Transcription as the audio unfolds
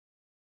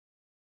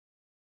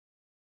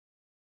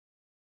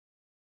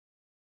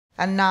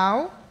And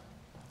now,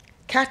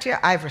 Katja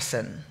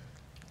Iversen.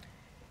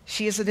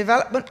 She is a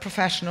development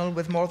professional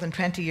with more than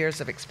 20 years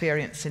of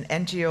experience in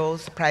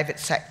NGOs, the private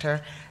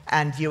sector,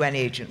 and UN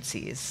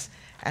agencies,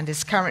 and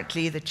is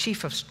currently the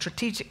Chief of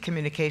Strategic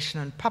Communication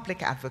and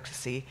Public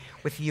Advocacy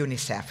with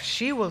UNICEF.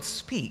 She will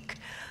speak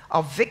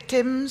of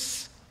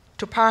victims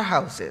to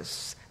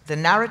powerhouses, the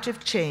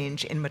narrative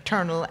change in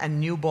maternal and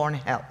newborn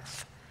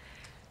health.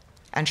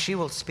 And she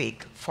will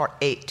speak for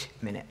 8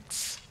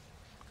 minutes.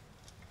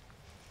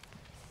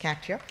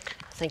 Katja?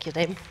 Thank you,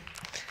 Dave.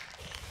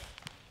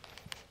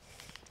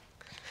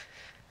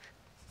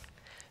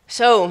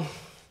 So,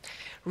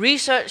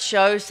 research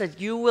shows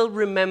that you will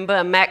remember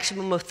a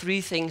maximum of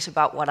 3 things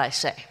about what I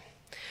say.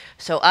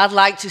 So I'd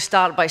like to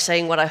start by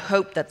saying what I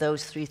hope that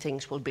those 3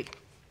 things will be.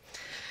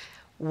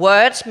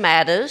 Words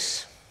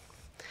matters.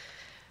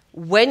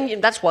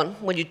 That's one.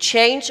 When you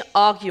change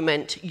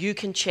argument, you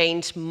can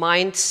change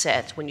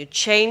mindset. When you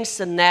change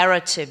the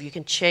narrative, you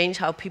can change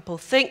how people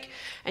think,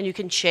 and you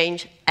can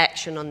change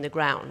action on the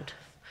ground.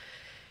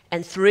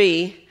 And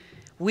 3,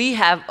 we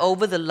have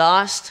over the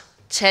last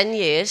 10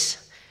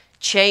 years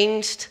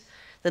changed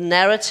the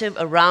narrative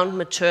around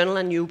maternal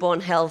and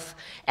newborn health,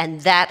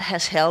 and that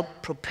has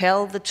helped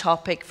propel the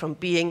topic from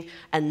being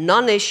a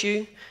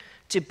non-issue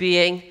to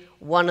being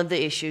one of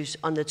the issues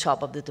on the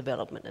top of the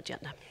development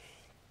agenda.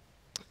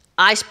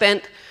 I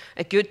spent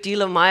a good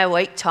deal of my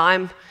awake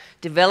time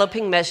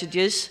developing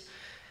messages,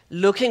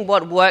 looking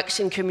what works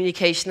in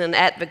communication and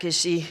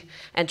advocacy,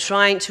 and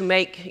trying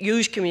to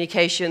use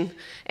communication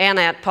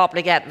and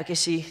public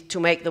advocacy to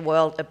make the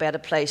world a better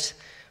place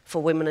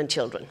for women and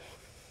children.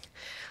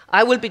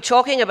 I will be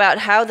talking about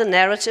how the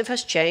narrative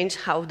has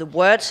changed, how the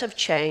words have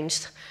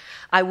changed.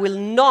 I will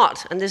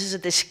not, and this is a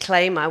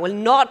disclaimer, I will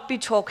not be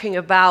talking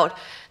about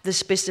the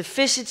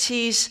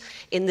specificities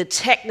in the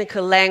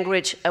technical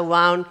language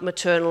around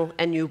maternal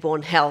and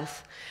newborn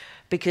health,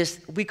 because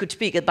we could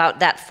speak about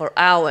that for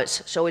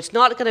hours. So it's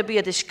not going to be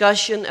a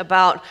discussion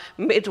about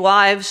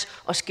midwives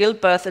or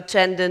skilled birth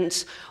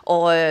attendants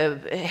or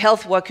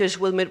health workers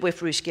with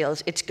midwifery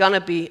skills. It's going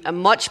to be a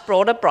much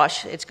broader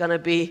brush. It's going to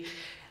be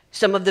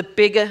some of the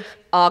bigger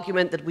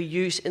argument that we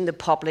use in the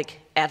public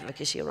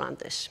advocacy around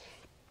this.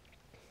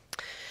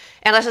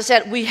 And as I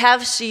said, we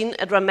have seen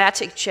a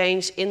dramatic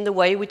change in the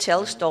way we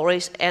tell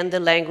stories and the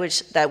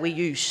language that we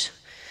use.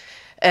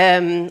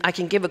 I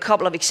can give a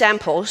couple of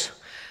examples.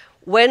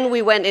 When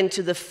we went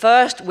into the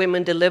first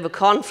Women Deliver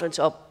conference,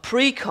 or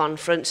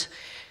pre-conference,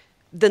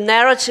 the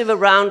narrative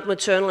around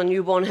maternal and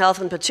newborn health,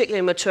 and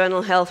particularly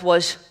maternal health,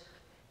 was,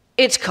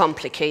 it's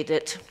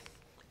complicated,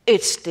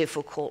 it's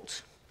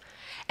difficult.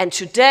 And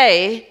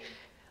today,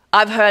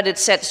 I've heard it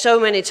said so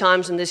many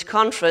times in this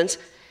conference,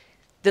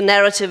 the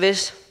narrative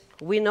is,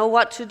 we know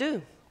what to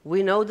do.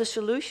 We know the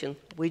solution.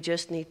 We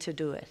just need to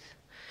do it.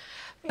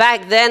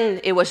 Back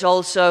then, it was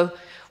also,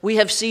 we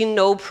have seen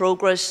no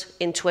progress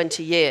in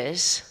 20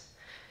 years.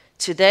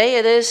 Today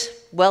it is,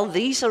 well,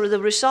 these are the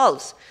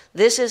results.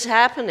 This is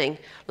happening.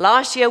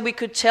 Last year, we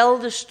could tell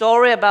the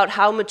story about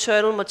how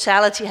maternal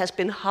mortality has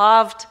been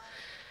halved,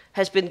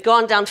 has been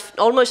gone down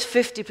almost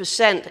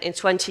 50% in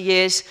 20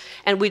 years,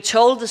 and we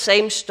told the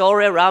same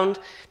story around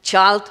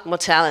child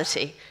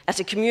mortality. As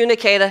a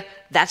communicator,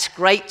 that's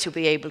great to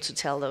be able to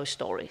tell those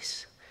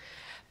stories.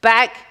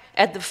 Back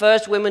at the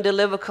first Women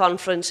Deliver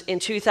conference in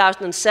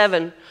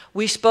 2007,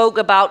 we spoke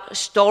about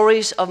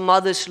stories of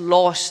mothers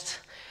lost.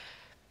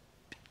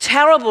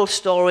 Terrible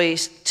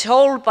stories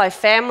told by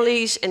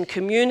families and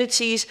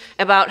communities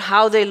about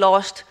how they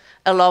lost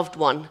a loved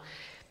one.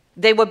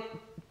 They were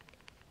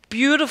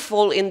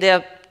beautiful in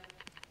their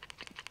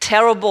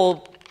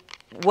terrible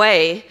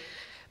way,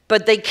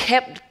 but they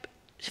kept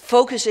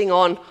focusing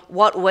on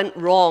what went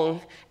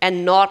wrong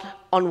and not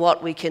on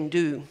what we can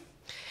do.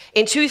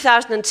 In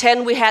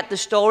 2010, we had the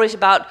stories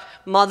about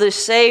Mothers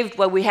Saved,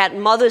 where we had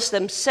mothers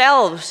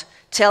themselves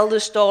tell the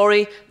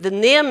story, the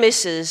near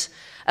misses,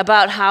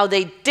 about how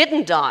they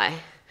didn't die.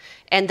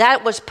 And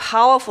that was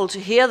powerful to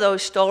hear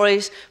those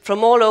stories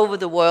from all over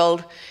the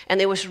world,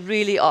 and it was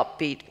really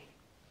upbeat.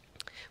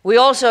 We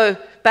also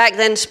back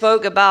then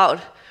spoke about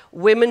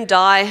women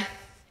die,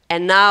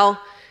 and now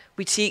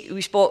we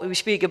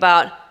speak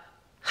about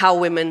how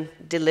women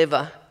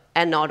deliver,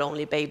 and not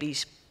only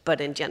babies, but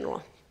in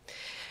general.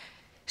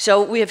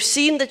 So we have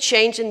seen the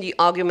change in the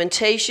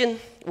argumentation.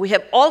 We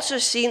have also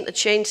seen the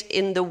change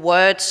in the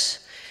words.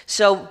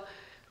 So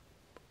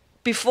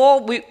before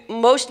we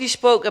mostly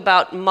spoke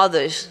about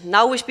mothers.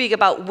 Now we speak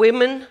about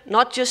women,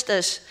 not just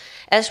as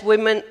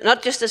women,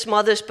 not just as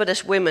mothers, but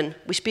as women.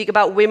 We speak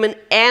about women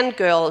and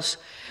girls.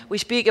 We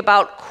speak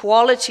about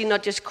quality,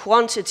 not just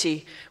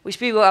quantity. We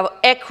speak about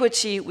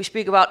equity. We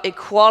speak about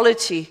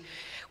equality.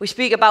 We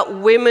speak about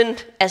women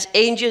as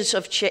agents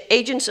of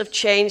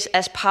change,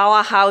 as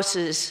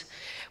powerhouses.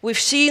 We've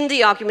seen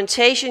the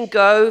argumentation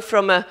go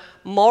from a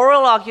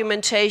moral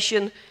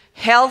argumentation,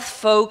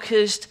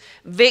 health-focused,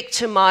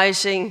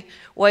 victimizing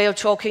way of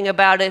talking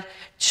about it,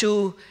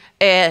 to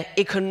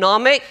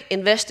economic,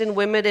 invest in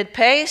women, it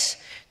pays,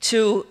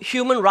 to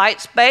human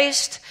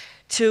rights-based,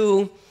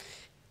 to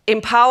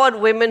empowered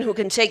women who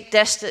can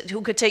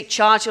take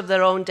charge of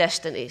their own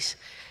destinies.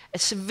 A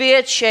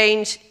severe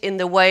change in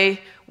the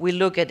way we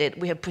look at it.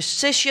 We have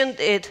positioned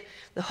it,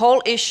 the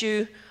whole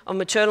issue of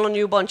maternal and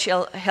newborn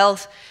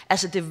health,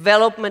 as a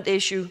development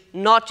issue,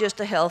 not just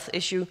a health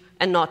issue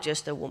and not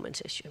just a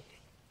woman's issue.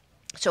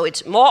 So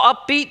it's more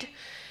upbeat.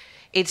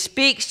 It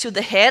speaks to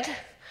the head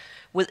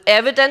with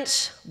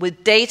evidence,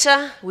 with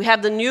data. We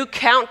have the new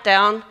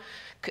countdown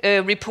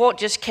report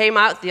just came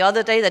out the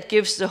other day that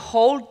gives the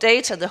whole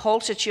data, the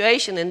whole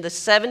situation in the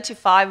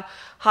 75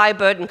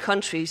 high-burden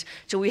countries.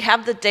 So we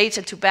have the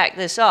data to back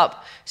this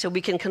up, so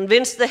we can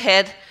convince the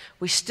head.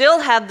 We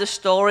still have the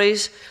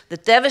stories, the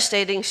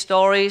devastating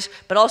stories,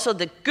 but also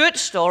the good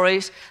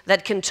stories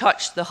that can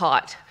touch the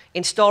heart.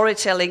 In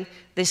storytelling,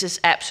 this is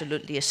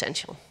absolutely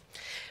essential.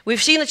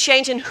 We've seen a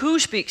change in who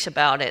speaks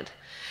about it.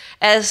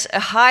 As a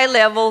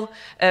high-level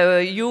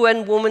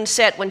UN woman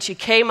said when she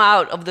came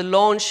out of the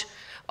launch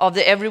of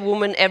the Every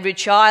Woman, Every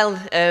Child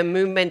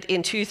movement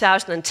in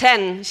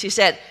 2010, she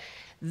said,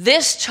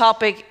 "This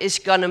topic is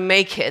going to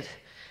make it.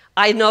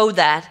 I know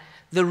that."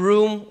 The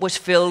room was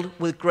filled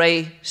with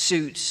gray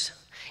suits.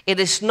 It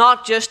is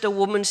not just a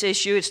woman's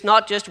issue. It's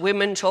not just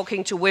women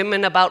talking to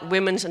women about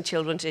women's and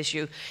children's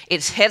issue.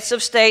 It's heads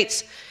of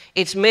states,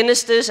 it's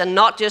ministers, and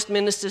not just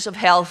ministers of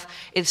health.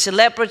 It's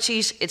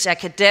celebrities, it's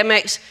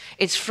academics,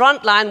 it's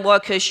frontline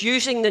workers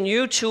using the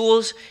new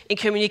tools in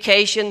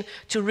communication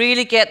to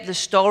really get the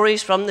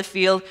stories from the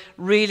field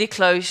really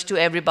close to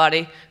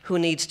everybody who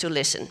needs to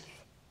listen.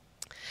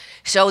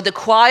 So the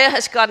choir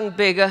has gotten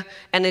bigger,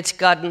 and it's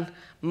gotten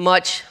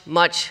much,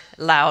 much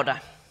louder.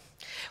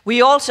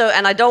 We also,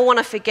 and I don't want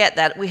to forget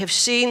that, we have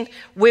seen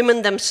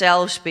women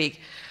themselves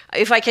speak.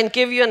 If I can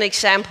give you an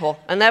example,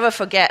 I'll never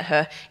forget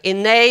her.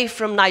 Ine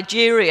from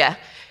Nigeria,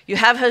 you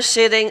have her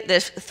sitting,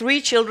 there's 3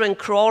 children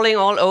crawling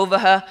all over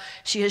her.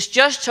 She has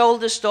just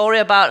told the story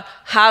about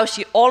how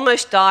she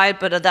almost died,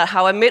 but that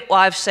how a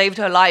midwife saved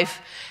her life.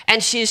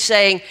 And she's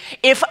saying,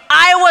 "If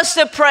I was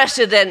the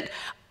president,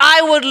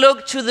 I would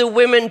look to the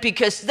women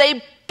because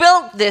they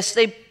built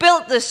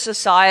this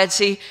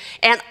society,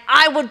 and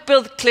I would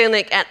build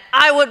clinic, and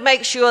I would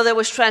make sure there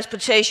was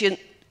transportation.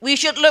 We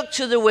should look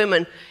to the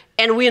women,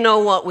 and we know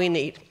what we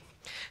need."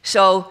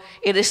 So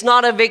it is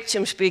not a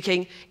victim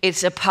speaking,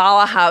 it's a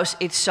powerhouse,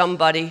 it's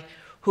somebody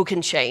who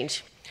can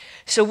change.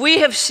 So we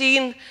have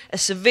seen a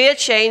severe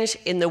change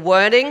in the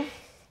wording,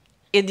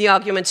 in the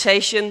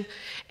argumentation,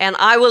 and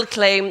I will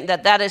claim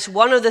that that is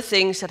one of the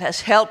things that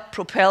has helped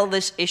propel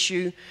this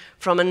issue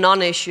from a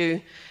non-issue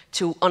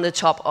to on the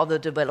top of the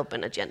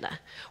development agenda.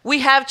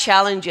 We have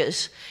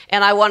challenges,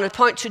 and I want to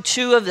point to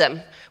 2 of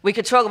them. We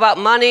could talk about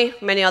money,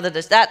 many others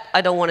does that.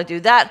 I don't want to do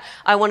that.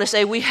 I want to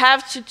say we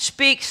have to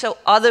speak so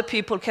other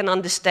people can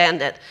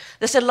understand it.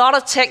 There's a lot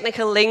of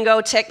technical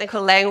lingo,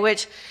 technical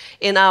language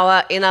in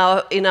our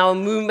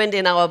movement,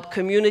 in our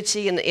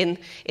community,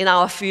 in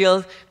our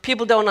field.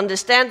 People don't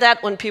understand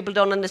that. When people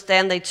don't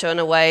understand, they turn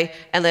away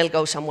and they'll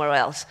go somewhere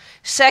else.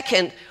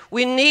 Second,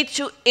 we need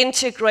to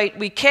integrate.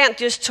 We can't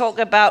just talk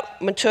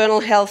about maternal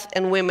health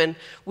and women.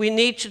 We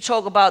need to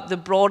talk about the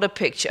broader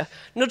picture.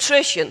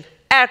 Nutrition,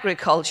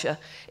 agriculture,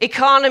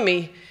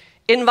 economy,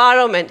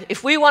 environment.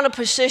 If we want to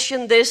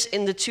position this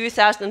in the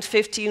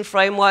 2015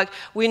 framework,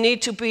 we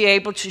need to be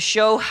able to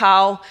show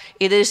how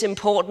it is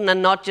important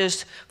and not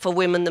just for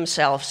women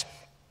themselves.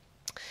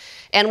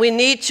 And we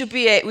need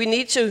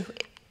to,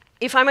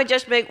 if I may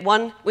just make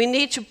one, we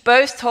need to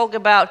both talk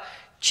about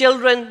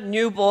children,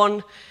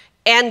 newborn,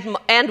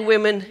 and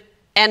women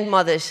and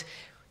mothers.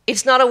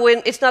 It's not a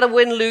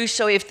win-lose,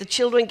 so if the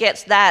children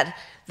gets that,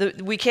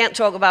 we can't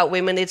talk about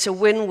women. It's a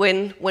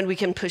win-win when we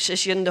can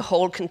position the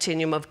whole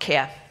continuum of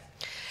care.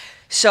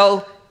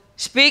 So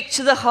speak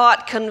to the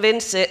heart,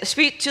 convince it.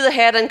 Speak to the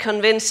head and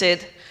convince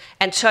it,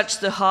 and touch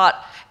the heart.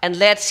 And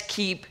let's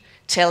keep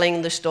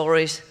telling the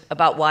stories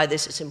about why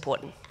this is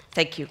important.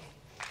 Thank you.